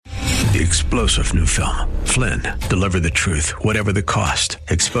The explosive new film, Flynn, deliver the truth, whatever the cost,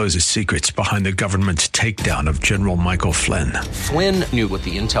 exposes secrets behind the government's takedown of General Michael Flynn. Flynn knew what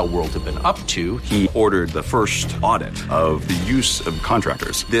the intel world had been up to. He ordered the first audit of the use of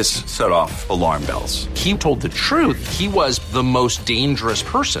contractors. This set off alarm bells. He told the truth. He was the most dangerous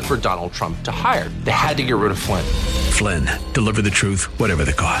person for Donald Trump to hire. They had to get rid of Flynn. Flynn, deliver the truth, whatever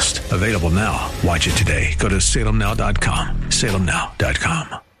the cost. Available now. Watch it today. Go to salemnow.com.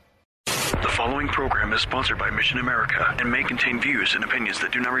 salemnow.com. The following program is sponsored by Mission America and may contain views and opinions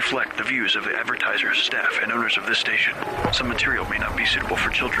that do not reflect the views of the advertisers, staff, and owners of this station. Some material may not be suitable for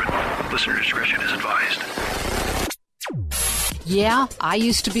children. Listener discretion is advised. Yeah, I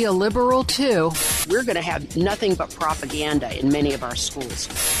used to be a liberal, too. We're going to have nothing but propaganda in many of our schools.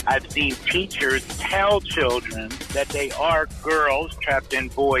 I've seen teachers tell children that they are girls trapped in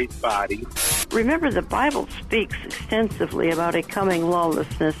boys' bodies. Remember, the Bible speaks extensively about a coming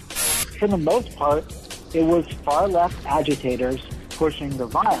lawlessness. For the most part, it was far-left agitators pushing the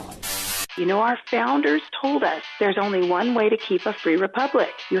violence. You know, our founders told us there's only one way to keep a free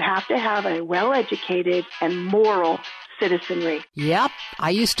republic. You have to have a well-educated and moral citizenry. Yep, I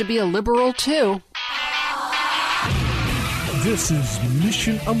used to be a liberal, too. This is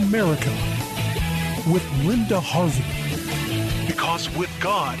Mission America with Linda Harvey. Because with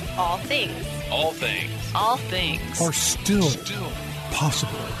God, all things are still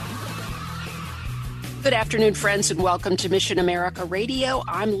possible. Good afternoon, friends, and welcome to Mission America Radio.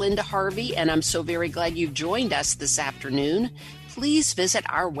 I'm Linda Harvey, and I'm so very glad you've joined us this afternoon. Please visit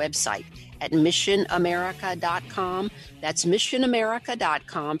our website at missionamerica.com. That's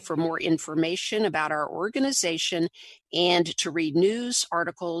missionamerica.com for more information about our organization and to read news,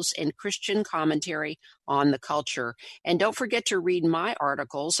 articles, and Christian commentary on the culture. And don't forget to read my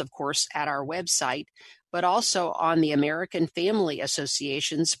articles, of course, at our website, but also on the American Family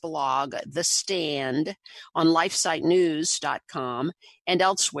Association's blog, The Stand, on lifesitenews.com and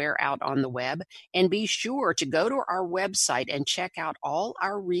elsewhere out on the web. And be sure to go to our website and check out all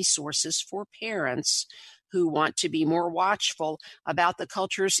our resources for parents who want to be more watchful about the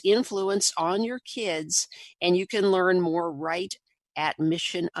culture's influence on your kids. And you can learn more right at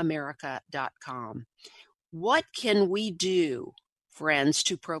missionamerica.com. What can we do, friends,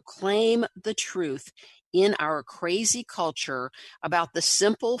 to proclaim the truth in our crazy culture about the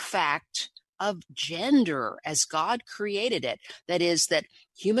simple fact of gender as God created it? That is, that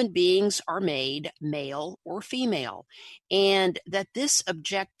human beings are made male or female, and that this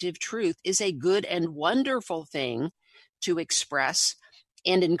objective truth is a good and wonderful thing to express,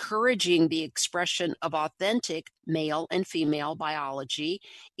 and encouraging the expression of authentic male and female biology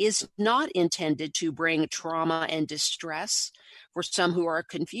is not intended to bring trauma and distress for some who are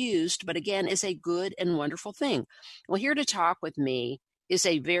confused, but again, is a good and wonderful thing. Well, here to talk with me is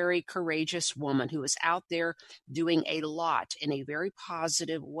a very courageous woman who is out there doing a lot in a very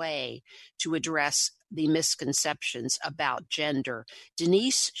positive way to address the misconceptions about gender.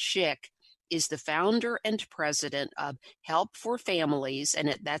 Denise Shick is the founder and president of Help for Families,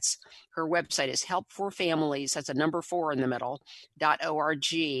 and that's her website is Help for Families, that's a number 4 in the middle, .org.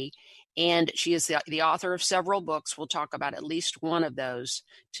 And she is the author of several books. We'll talk about at least one of those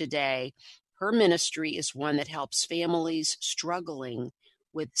today. Her ministry is one that helps families struggling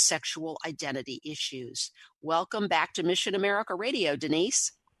with sexual identity issues. Welcome back to Mission America Radio,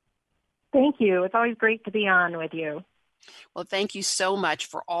 Denise. Thank you. It's always great to be on with you. Well, thank you so much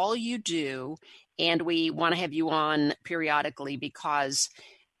for all you do. And we want to have you on periodically because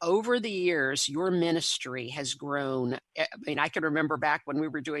over the years, your ministry has grown. I mean, I can remember back when we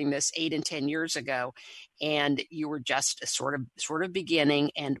were doing this 8 and 10 years ago, and you were just sort of beginning,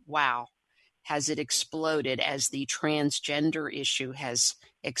 and wow, has it exploded as the transgender issue has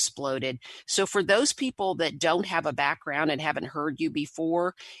exploded. So for those people that don't have a background and haven't heard you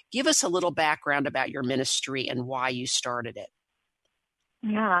before, give us a little background about your ministry and why you started it.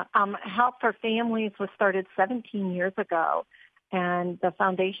 Yeah, Help for Families was started 17 years ago. And the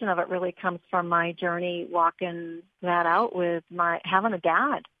foundation of it really comes from my journey walking that out with having a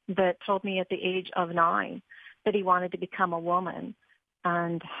dad that told me at the age of 9 that he wanted to become a woman,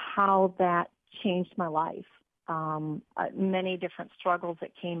 and how that changed my life. Many different struggles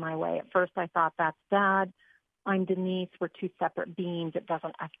that came my way. At first I thought, that's Dad, I'm Denise, we're two separate beings, it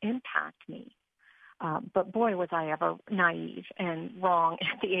doesn't impact me. But boy, was I ever naive and wrong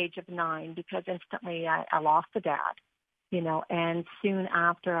at the age of 9, because instantly I lost a dad. And soon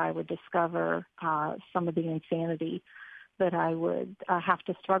after I would discover some of the insanity that I would have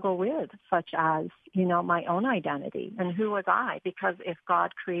to struggle with, such as, my own identity and who was I? Because if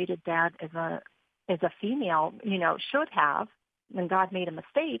God created Dad as a female, should have, and God made a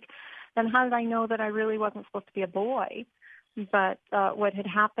mistake, then how did I know that I really wasn't supposed to be a boy? But what had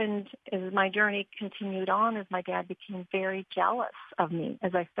happened as my journey continued on is my dad became very jealous of me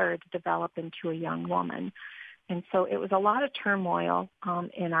as I started to develop into a young woman. And so it was a lot of turmoil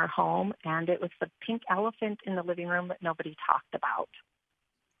in our home, and it was the pink elephant in the living room that nobody talked about.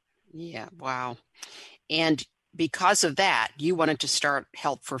 Yeah, wow. And because of that, you wanted to start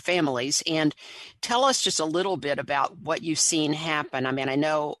Help for Families. And tell us just a little bit about what you've seen happen. I mean, I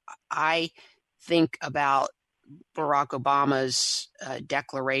know I think about Barack Obama's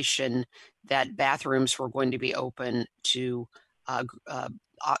declaration that bathrooms were going to be open to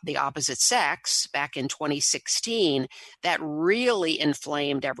the opposite sex back in 2016. That really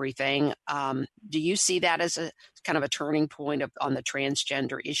inflamed everything. Do you see that as a kind of a turning point on the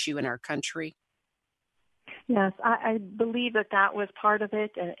transgender issue in our country? Yes, I believe that was part of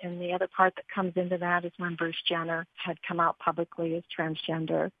it. And the other part that comes into that is when Bruce Jenner had come out publicly as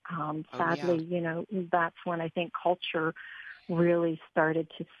transgender. Sadly, that's when I think culture really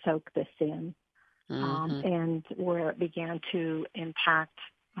started to soak this in, and where it began to impact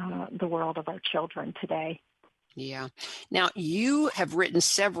the world of our children today. Yeah. Now, you have written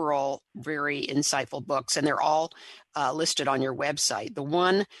several very insightful books, and they're all listed on your website. The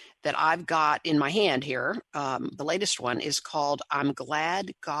one that I've got in my hand here, the latest one, is called I'm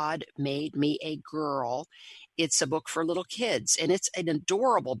Glad God Made Me a Girl. It's a book for little kids, and it's an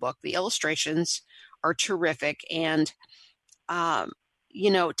adorable book. The illustrations are terrific. And,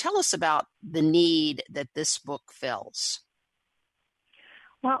 tell us about the need that this book fills.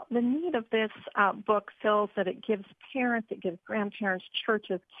 Well, the need of this book fills that it gives parents, it gives grandparents,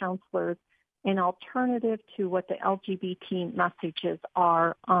 churches, counselors, an alternative to what the LGBT messages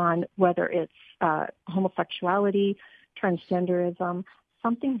are on whether it's homosexuality, transgenderism,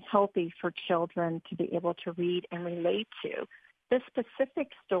 something healthy for children to be able to read and relate to. This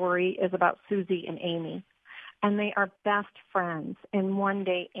specific story is about Susie and Amy, and they are best friends. And one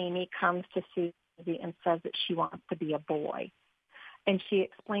day Amy comes to Susie and says that she wants to be a boy. And she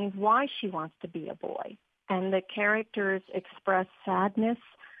explains why she wants to be a boy. And the characters express sadness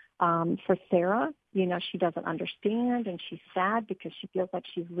for Sarah. She doesn't understand, and she's sad because she feels like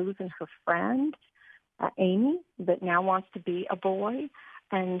she's losing her friend, Amy, that now wants to be a boy.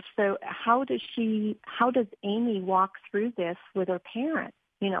 And so how does Amy walk through this with her parents?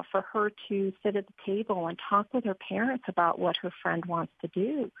 For her to sit at the table and talk with her parents about what her friend wants to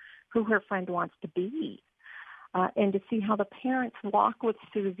do, who her friend wants to be. And to see how the parents walk with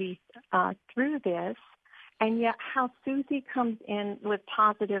Susie through this, and yet how Susie comes in with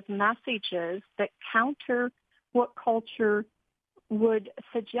positive messages that counter what culture would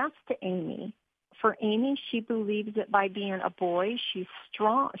suggest to Amy. For Amy, she believes that by being a boy, she's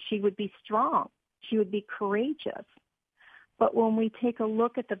strong. She would be strong. She would be courageous. But when we take a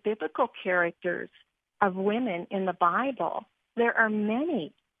look at the biblical characters of women in the Bible, there are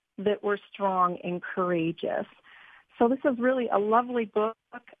many that were strong and courageous. So this is really a lovely book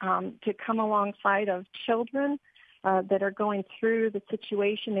to come alongside of children that are going through the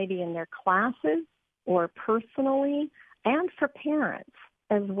situation maybe in their classes or personally, and for parents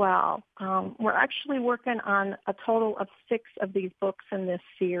as well. We're actually working on a total of 6 of these books in this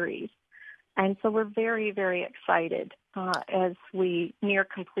series. And so we're very, very excited as we near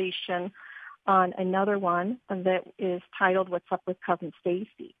completion on another one that is titled What's Up with Cousin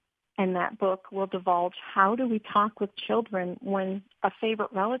Stacy. And that book will divulge how do we talk with children when a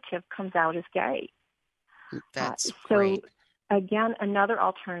favorite relative comes out as gay. That's great. So, again, another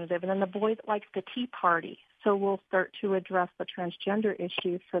alternative. And then the boy that likes the tea party. So we'll start to address the transgender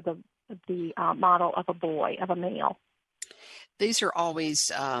issue for the model of a boy, of a male. These are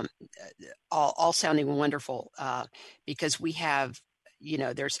always all sounding wonderful because we have,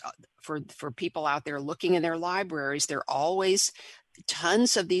 there's for people out there looking in their libraries, there are always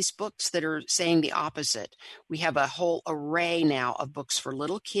tons of these books that are saying the opposite. We have a whole array now of books for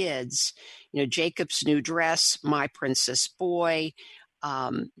little kids, Jacob's New Dress, My Princess Boy,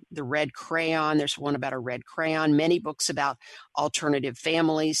 The Red Crayon. There's one about a red crayon, many books about alternative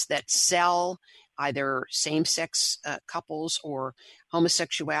families that sell either same-sex couples or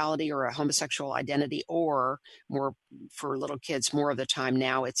homosexuality or a homosexual identity, or more for little kids, more of the time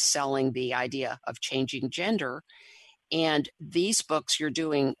now it's selling the idea of changing gender. And these books you're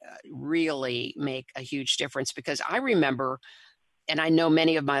doing really make a huge difference, because I remember, and I know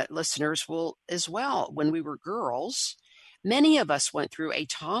many of my listeners will as well, when we were girls, many of us went through a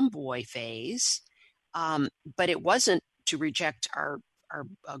tomboy phase, but it wasn't to reject our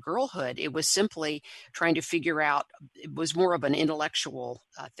girlhood. It was simply trying to figure out, it was more of an intellectual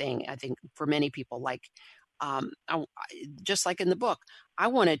thing, I think, for many people, like Just like in the book, I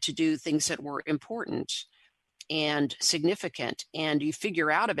wanted to do things that were important and significant. And you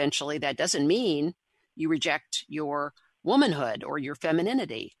figure out eventually that doesn't mean you reject your womanhood or your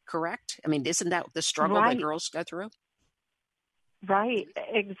femininity, correct? I mean, isn't that the struggle that girls go through? Right,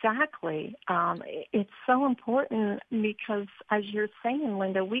 exactly. It's so important because, as you're saying,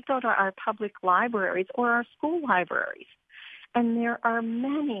 Linda, we go to our public libraries or our school libraries, and there are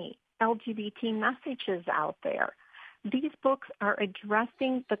many LGBT messages out there. These books are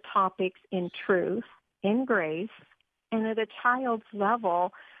addressing the topics in truth, in grace, and at a child's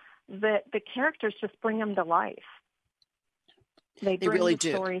level that the characters just bring them to life. They bring really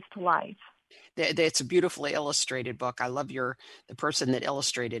the stories to life. It's a beautifully illustrated book. I love the person that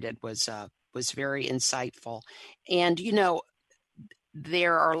illustrated it was very insightful. And,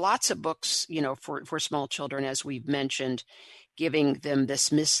 there are lots of books, for small children, as we've mentioned, giving them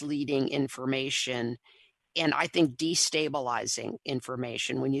this misleading information and I think destabilizing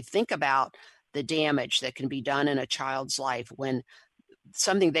information. When you think about the damage that can be done in a child's life when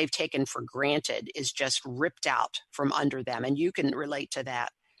something they've taken for granted is just ripped out from under them. And you can relate to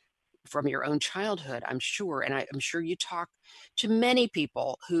that from your own childhood, I'm sure. And I'm sure you talk to many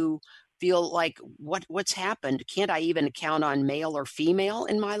people who feel like, what's happened? Can't I even count on male or female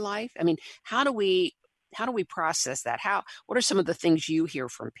in my life? I mean, how do we process that? What are some of the things you hear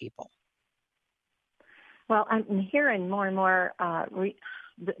from people? Well, I'm hearing more and more.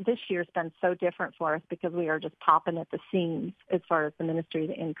 This year's been so different for us because we are just popping at the seams as far as the ministry,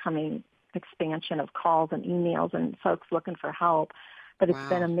 the incoming expansion of calls and emails and folks looking for help. But it's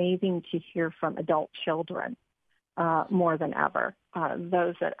been amazing to hear from adult children more than ever.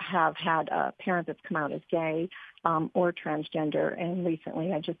 Those that have had a parent that's come out as gay or transgender. And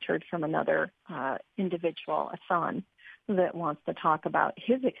recently I just heard from another individual, a son, that wants to talk about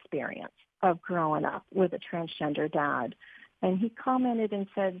his experience of growing up with a transgender dad. And he commented and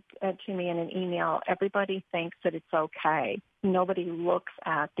said to me in an email, everybody thinks that it's okay. Nobody looks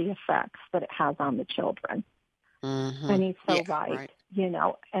at the effects that it has on the children. Mm-hmm. And he's so right.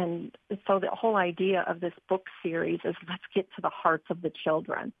 And so the whole idea of this book series is let's get to the hearts of the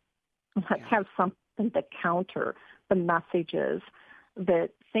children. Let's have something to counter the messages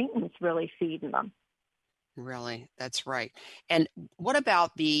that Satan's really feeding them. Really, that's right. And what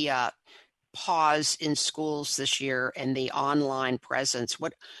about the pause in schools this year and the online presence?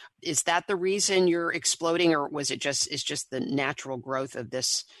 What is that the reason you're exploding, or was it just the natural growth of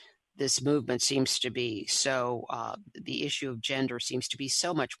this movement seems to be so the issue of gender seems to be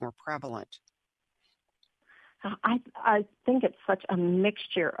so much more prevalent? I think it's such a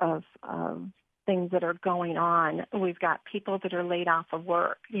mixture of things that are going on. We've got people that are laid off of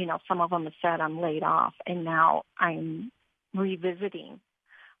work. Some of them have said, I'm laid off, and now I'm revisiting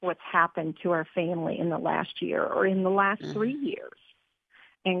what's happened to our family in the last year or in the last 3 years,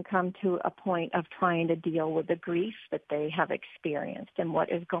 and come to a point of trying to deal with the grief that they have experienced and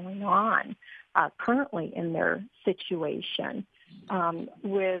what is going on currently in their situation.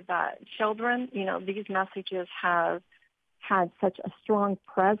 With children, these messages have had such a strong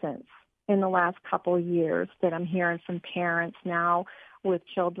presence in the last couple of years that I'm hearing from parents now with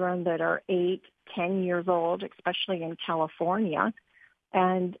children that are 8, 10 years old, especially in California,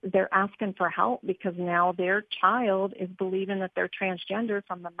 and they're asking for help because now their child is believing that they're transgender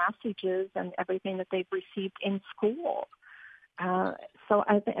from the messages and everything that they've received in school. So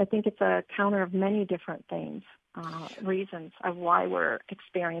I think it's a counter of many different things, reasons of why we're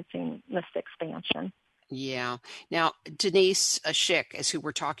experiencing this expansion. Yeah. Now, Denise Shick is who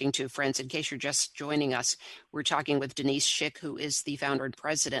we're talking to, friends. In case you're just joining us, we're talking with Denise Shick, who is the founder and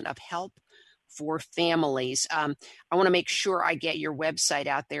president of Help for Families. I want to make sure I get your website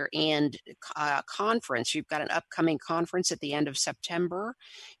out there and conference. You've got an upcoming conference at the end of September.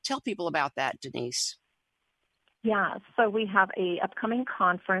 Tell people about that, Denise. Yeah, so we have a upcoming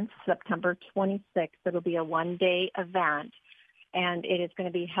conference, September 26th. It'll be a one-day event, and it is going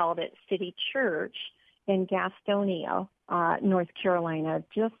to be held at City Church in Gastonia, North Carolina,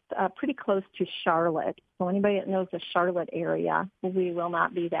 just pretty close to Charlotte. So anybody that knows the Charlotte area, we will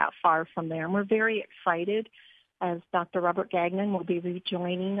not be that far from there. And we're very excited as Dr. Robert Gagnon will be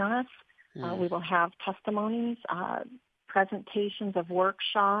rejoining us. We will have testimonies, presentations of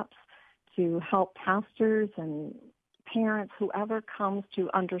workshops to help pastors and parents, whoever comes to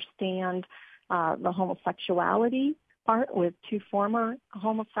understand the homosexuality part, with 2 former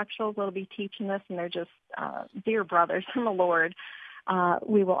homosexuals that will be teaching this, and they're just dear brothers in the Lord.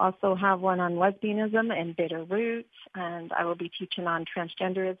 We will also have one on lesbianism and bitter roots, and I will be teaching on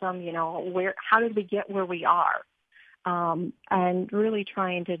transgenderism. How did we get where we are? and really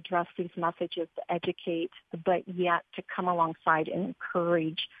trying to address these messages to educate, but yet to come alongside and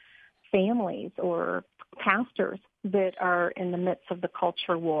encourage families or pastors that are in the midst of the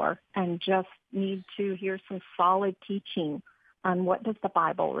culture war and just need to hear some solid teaching on what does the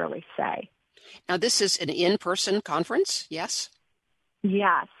Bible really say. Now, this is an in-person conference, yes?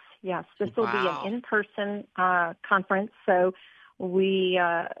 Yes. This will be an in-person conference. So we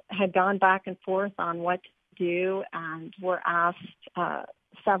had gone back and forth on what to do, and were asked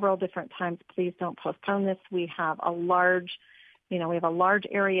several different times, please don't postpone this. We have a large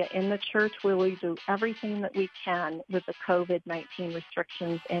area in the church where we do everything that we can with the COVID-19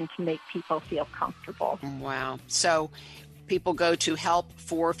 restrictions and to make people feel comfortable. Wow. So people go to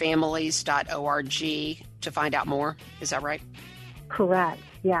helpforfamilies.org to find out more. Is that right? Correct.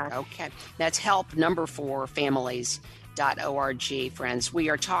 Yes. Okay. That's help4families.org, friends. We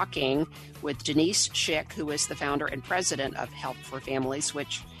are talking with Denise Shick, who is the founder and president of Help for Families,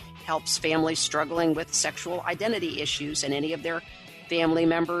 which helps families struggling with sexual identity issues and any of their family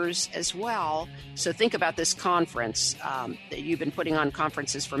members as well. So think about this conference. That you've been putting on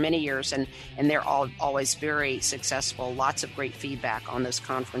conferences for many years, and they're always very successful. Lots of great feedback on those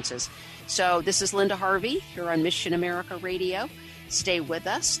conferences. So this is Linda Harvey here on Mission America Radio. Stay with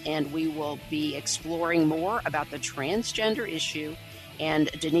us, and we will be exploring more about the transgender issue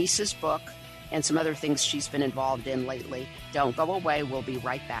and Denise's book and some other things she's been involved in lately. Don't go away. We'll be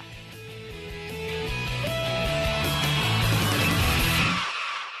right back.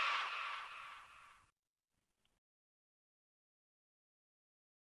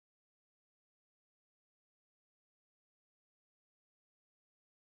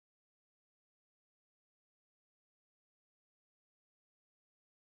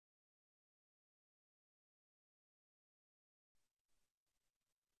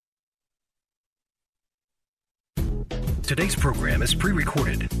 Today's program is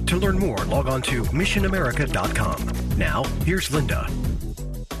pre-recorded. To learn more, log on to missionamerica.com. Now, here's Linda.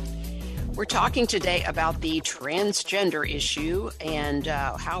 We're talking today about the transgender issue and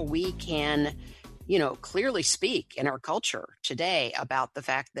how we can, clearly speak in our culture today about the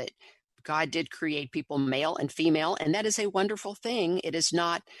fact that God did create people male and female, and that is a wonderful thing. It is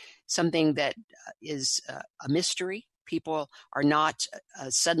not something that is a mystery. People are not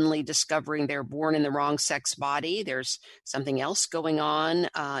suddenly discovering they're born in the wrong sex body. There's something else going on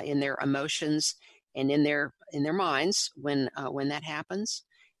in their emotions and in their minds when that happens.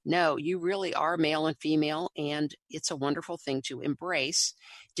 No, you really are male and female, and it's a wonderful thing to embrace.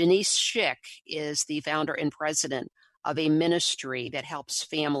 Denise Shick is the founder and president of a ministry that helps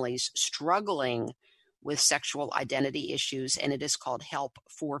families struggling with sexual identity issues, and it is called Help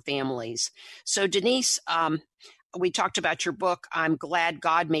for Families. So, Denise, we talked about your book, I'm Glad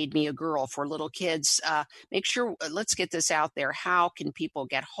God Made Me a Girl, for little kids. Let's get this out there. How can people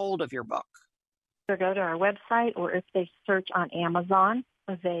get hold of your book? Or go to our website, or if they search on Amazon,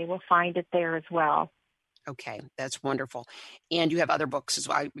 they will find it there as well. Okay, that's wonderful. And you have other books as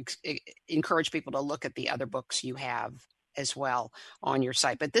well. I encourage people to look at the other books you have as well on your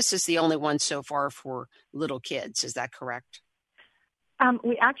site. But this is the only one so far for little kids. Is that correct?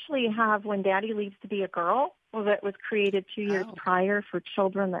 We actually have When Daddy Leaves to Be a Girl, that was created 2 years prior for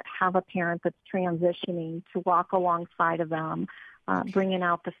children that have a parent that's transitioning, to walk alongside of them, bringing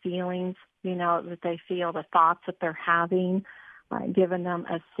out the feelings, that they feel, the thoughts that they're having, giving them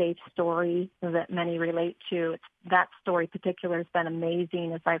a safe story that many relate to. That story particular has been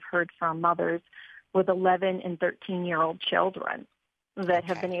amazing, as I've heard from mothers with 11 and 13-year-old children that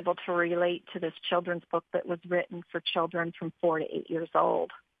have been able to relate to this children's book that was written for children from 4 to 8 years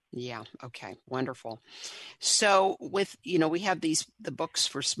old. Yeah. Okay. Wonderful. So we have the books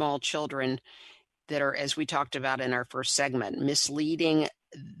for small children that are, as we talked about in our first segment, misleading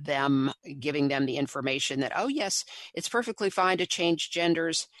them, giving them the information that, oh yes, it's perfectly fine to change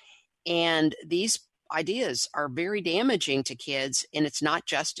genders. And these ideas are very damaging to kids. And it's not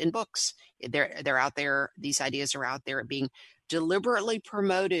just in books. They're out there. These ideas are out there being deliberately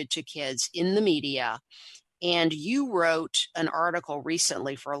promoted to kids in the media. And you wrote an article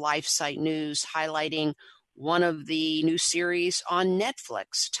recently for LifeSite News highlighting one of the new series on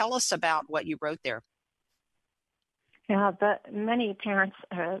Netflix. Tell us about what you wrote there. Yeah, but many parents,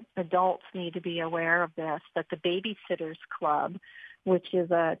 adults need to be aware of this, that the Babysitters Club, which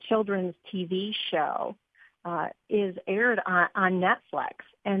is a children's TV show, is aired on Netflix.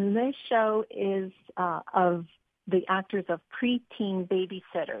 And this show is of the actors of preteen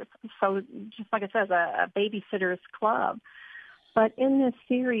babysitters. So just like it says, a babysitter's club. But in this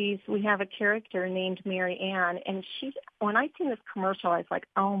series, we have a character named Mary Ann, and when I seen this commercial, I was like,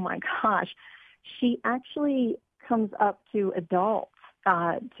 oh my gosh, she actually comes up to adults,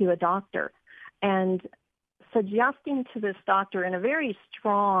 to a doctor, and suggesting to this doctor in a very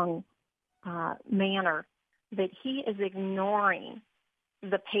strong manner that he is ignoring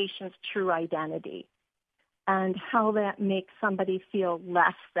the patient's true identity and how that makes somebody feel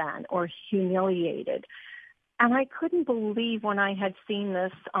less than or humiliated. And I couldn't believe when I had seen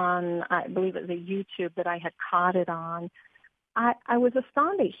this on, I believe it was a YouTube that I had caught it on, I was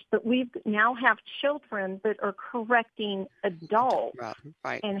astonished that we now have children that are correcting adults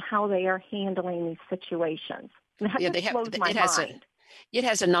in how they are handling these situations. That just blows my mind. It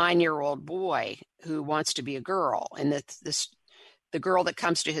has a 9-year-old boy who wants to be a girl, and the girl that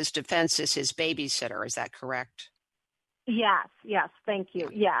comes to his defense is his babysitter. Is that correct? Yes, thank you.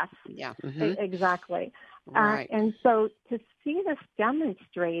 Yes. Yeah. Mm-hmm. Exactly. Right. And so to see this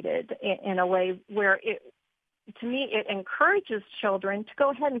demonstrated in a way where to me, it encourages children to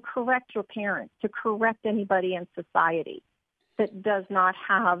go ahead and correct your parents, to correct anybody in society that does not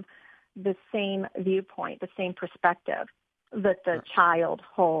have the same viewpoint, the same perspective that the child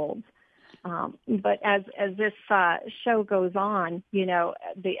holds. But as this show goes on,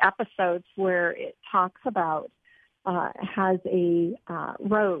 the episodes where it talks about has a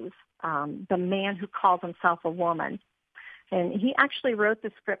Rose, the man who calls himself a woman. And he actually wrote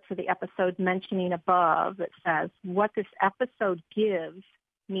the script for the episode mentioning above that says, what this episode gives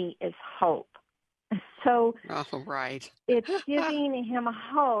me is hope. So it's giving him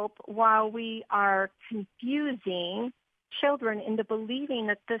hope while we are confusing children into believing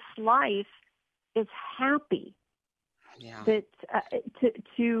that this life is happy. Yeah. That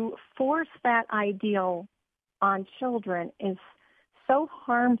to force that ideal on children is so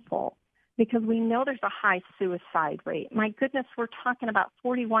harmful, because we know there's a high suicide rate. My goodness, we're talking about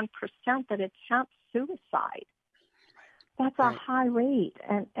 41% that attempt suicide. That's a high rate.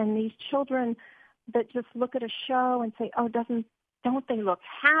 And these children that just look at a show and say, oh, don't they look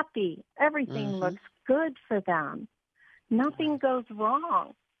happy? Everything looks good for them. Nothing goes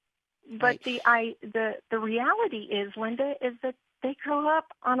wrong. But the reality is, Linda, is that they grow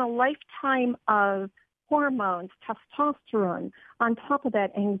up on a lifetime of hormones, testosterone, on top of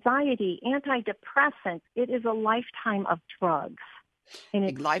that, anxiety, antidepressants. It is a lifetime of drugs. And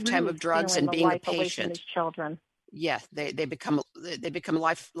it's a lifetime of drugs and being a patient. Children. Yeah, they become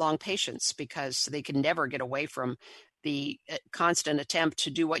lifelong patients because they can never get away from the constant attempt to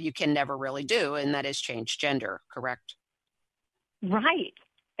do what you can never really do, and that is change gender, correct? Right,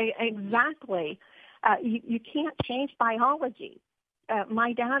 exactly. You can't change biology.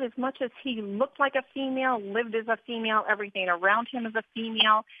 My dad, as much as he looked like a female, lived as a female, everything around him is a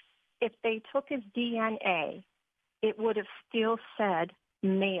female, if they took his DNA, it would have still said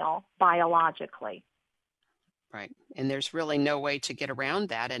male biologically. Right. And there's really no way to get around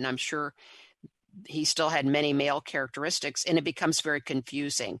that. And I'm sure he still had many male characteristics, and it becomes very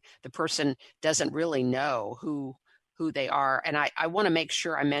confusing. The person doesn't really know who they are. And I want to make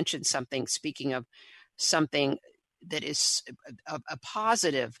sure I mention something, speaking of something that is a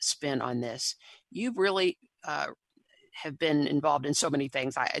positive spin on this. You really have been involved in so many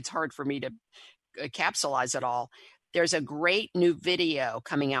things. It's hard for me to capsulize it all. There's a great new video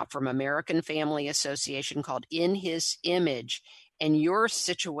coming out from American Family Association called In His Image, and your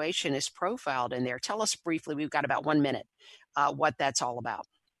situation is profiled in there. Tell us briefly, we've got about 1 minute, what that's all about.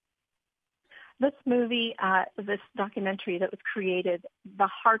 This movie, this documentary that was created, the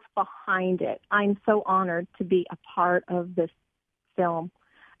heart's behind it. I'm so honored to be a part of this film.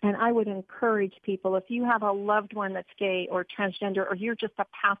 And I would encourage people, if you have a loved one that's gay or transgender, or you're just a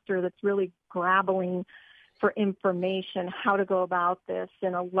pastor that's really grappling for information, how to go about this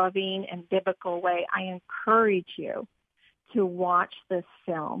in a loving and biblical way, I encourage you to watch this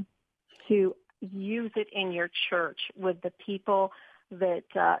film, to use it in your church with the people that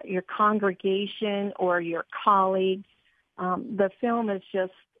your congregation or your colleagues. The film is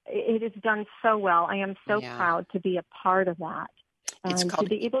it is done so well. I am so proud to be a part of that. To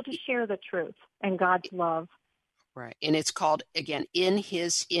be able to share the truth and God's love. Right. And it's called, again, In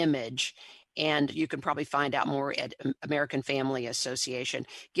His Image. And you can probably find out more at American Family Association.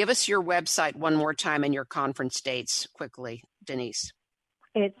 Give us your website one more time and your conference dates quickly, Denise.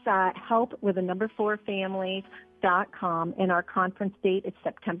 It's help4families.com, and our conference date is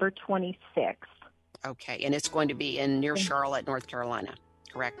September 26th. Okay. And it's going to be near Charlotte, North Carolina,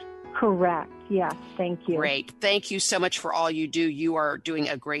 correct? Correct. Yes. Thank you. Great. Thank you so much for all you do. You are doing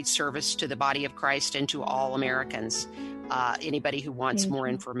a great service to the body of Christ and to all Americans. Anybody who wants more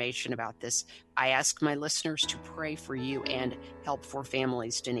information about this, I ask my listeners to pray for you and Help for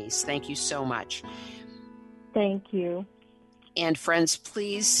Families, Denise. Thank you so much. Thank you. And friends,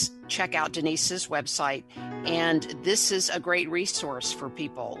 please check out Denise's website. And this is a great resource for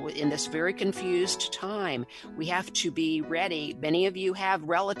people in this very confused time. We have to be ready. Many of you have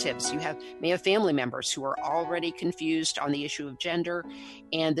relatives. You may have family members who are already confused on the issue of gender.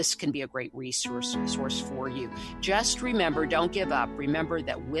 And this can be a great resource for you. Just remember, don't give up. Remember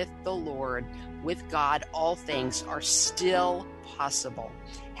that with the Lord, with God, all things are still possible.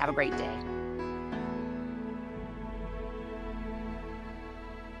 Have a great day.